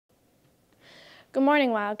Good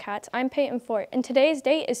morning, Wildcats. I'm Peyton Fort, and today's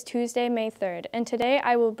date is Tuesday, May 3rd, and today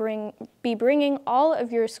I will be bringing all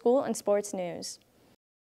of your school and sports news.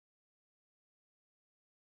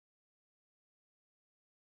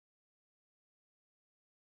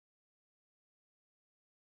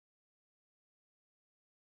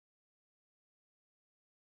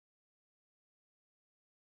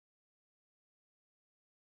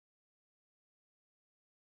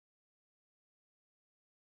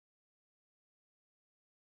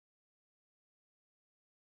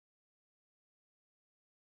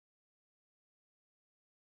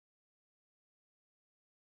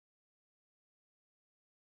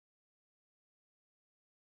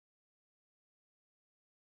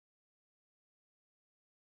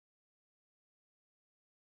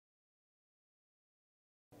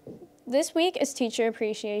 This week is Teacher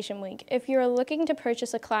Appreciation Week. If you are looking to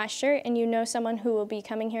purchase a class shirt and you know someone who will be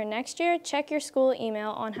coming here next year, check your school email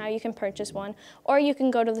on how you can purchase one, or you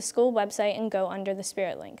can go to the school website and go under the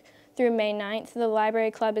Spirit link. Through May 9th, the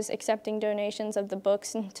Library Club is accepting donations of the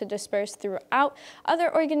books to disperse throughout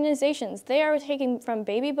other organizations. They are taking from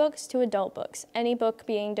baby books to adult books. Any book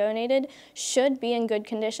being donated should be in good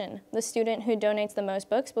condition. The student who donates the most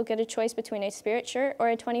books will get a choice between a Spirit shirt or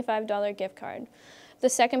a $25 gift card. The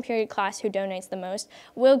second period class who donates the most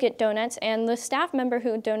will get donuts, and the staff member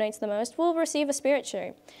who donates the most will receive a Spirit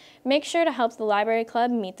shirt. Make sure to help the Library Club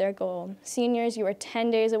meet their goal. Seniors, you are 10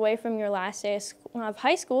 days away from your last day of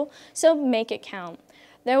high school, so make it count.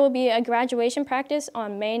 There will be a graduation practice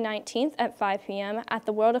on May 19th at 5 p.m. at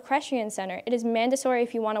the World Equestrian Center. It is mandatory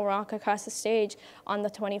if you want to walk across the stage on the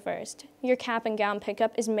 21st. Your cap and gown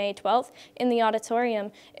pickup is May 12th in the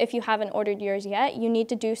auditorium. If you haven't ordered yours yet, you need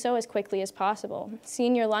to do so as quickly as possible.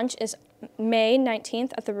 Senior lunch is May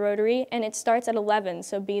 19th at the Rotary, and it starts at 11,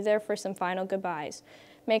 so be there for some final goodbyes.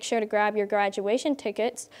 Make sure to grab your graduation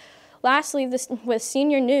tickets. Lastly, with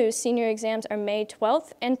senior news, senior exams are May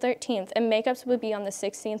 12th and 13th, and makeups will be on the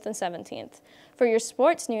 16th and 17th. For your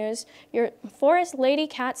sports news, your Forest Lady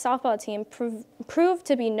Cat softball team proved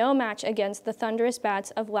to be no match against the thunderous bats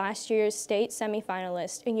of last year's state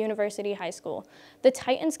semifinalist, University High School. The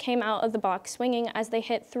Titans came out of the box swinging as they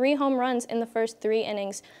hit 3 home runs in the first 3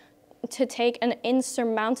 innings to take an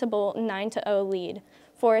insurmountable 9-0 lead.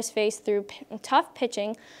 Forest faced through tough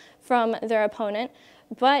pitching from their opponent,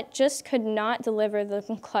 but just could not deliver the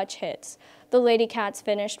clutch hits. The Lady Cats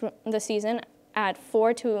finished the season at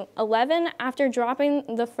 4-11 after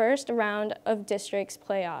dropping the first round of district's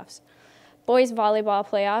playoffs. Boys volleyball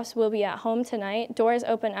playoffs will be at home tonight. Doors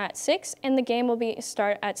open at 6 and the game will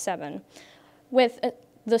start at 7. With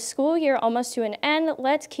the school year almost to an end,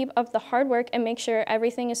 let's keep up the hard work and make sure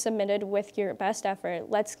everything is submitted with your best effort.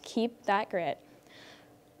 Let's keep that grit.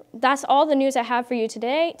 That's all the news I have for you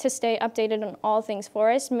today. To stay updated on all things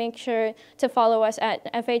Forest, make sure to follow us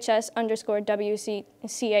at FHS_WCAT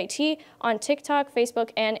on TikTok,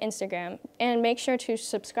 Facebook, and Instagram. And make sure to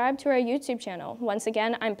subscribe to our YouTube channel. Once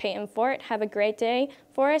again, I'm Peyton Fort. Have a great day,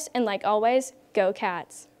 Forest, and like always, go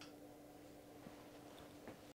Cats!